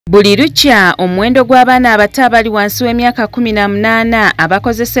Buli lukya omuwendo gw'abaana abato abali wansi w'emyaka 18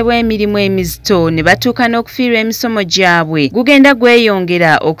 abakozesebwa emirimu emizito ne batuuka n'okufiirwa emisomo gyabwe gugenda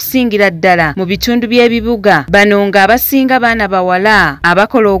gweyongera okusingira ddala mu bitundu by'ebibuga. Bano ng'abasinga baana bawala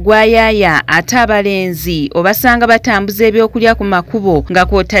abakola ogwayaaya ate abalenzi obasanga batambuza ebyokulya ku makubo nga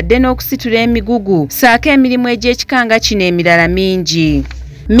kw'otadde n'okusitula emigugu saako emirimu egy'ekikanga kino emirala mingi.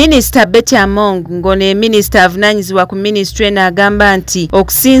 Minisita Befiting ng'one minisita avunaanyizibwa ku Minisitule n'agamba nti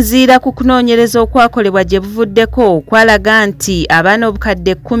okusinziira ku kunoonyereza okwakolebwa gye buvuddeko kwalaga nti abaana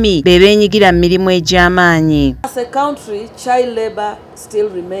obukadde 10 be beenyigira mu mirimu egy'amaanyi. As a country, child labor still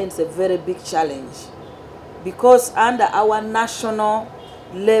remains a very big challenge because under our National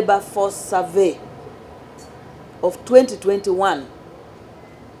Labor Force Survey of 2021,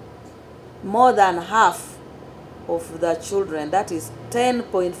 more than half of the children, that is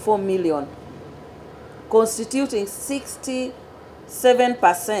 10.4 million, constituting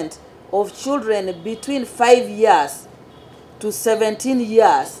 67% of children between 5 years to 17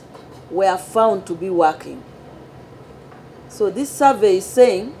 years were found to be working. So this survey is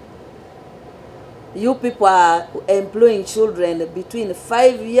saying you people are employing children between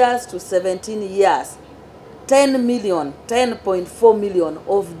 5 years to 17 years. 10.4 million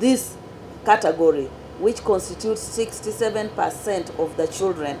of this category, which constitutes 67% of the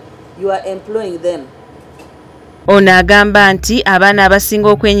children, you are employing them. Ono agamba nti abaana abasinga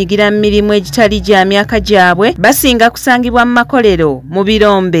okwenyigira mu mirimu egitali gya myaka gyabwe basinga kusangibwa mu makolero, mu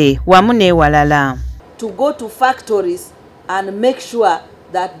birombe wamu n'ewalala. To go to factories and make sure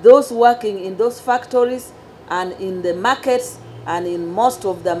that those working in those factories and in the markets and in most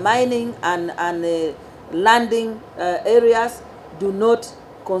of the mining and landing areas do not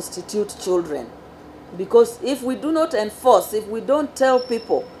constitute children. Because if we do not enforce, if we don't tell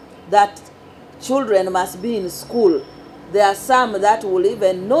people that children must be in school, there are some that will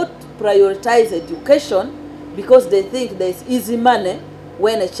even not prioritize education because they think there's easy money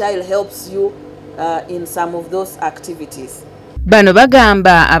when a child helps you in some of those activities. Bano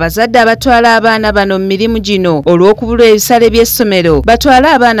bagamba abazadde abatwala abaana bano mu mirimu gino olw'okubulwa ebisale by'essomero batwale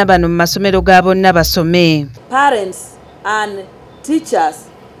abaana bano mu masomero ga bonna basome. Parents and teachers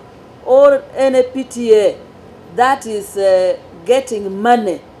or any PTA that is getting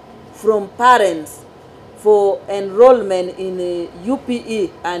money from parents for enrollment in UPE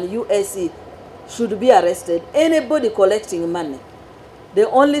and USE should be arrested. Anybody collecting money, the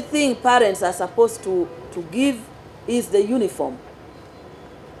only thing parents are supposed to give is the uniform.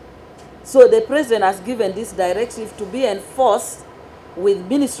 So the president has given this directive to be enforced with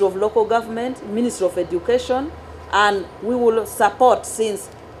Ministry of Local Government, Ministry of Education, and we will support, since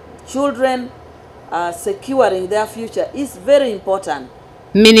children securing their future is very important.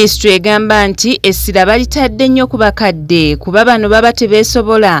 Ministry egamba nti essira balitadde nnyo ku bakadde kuba bano baba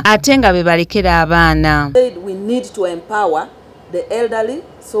tebeesobola ate nga be balekera abaana. We need to empower the elderly,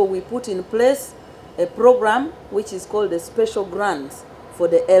 so we put in place a program which is called the special grants for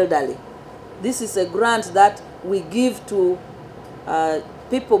the elderly. This is a grant that we give to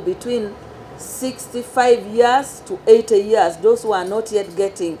people between 65 years to 80 years, those who are not yet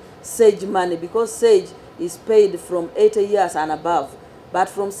getting SAGE money, because SAGE is paid from 80 years and above. But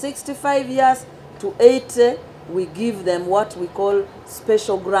from 65 years to 80, we give them what we call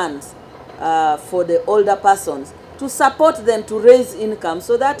special grants for the older persons to support them to raise income,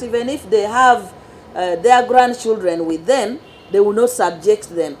 so that even if they have their grandchildren with them, they will not subject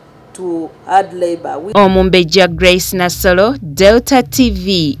them to hard labor. Omumbejja Grace Nasolo, Delta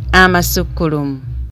TV, Amasukkulum.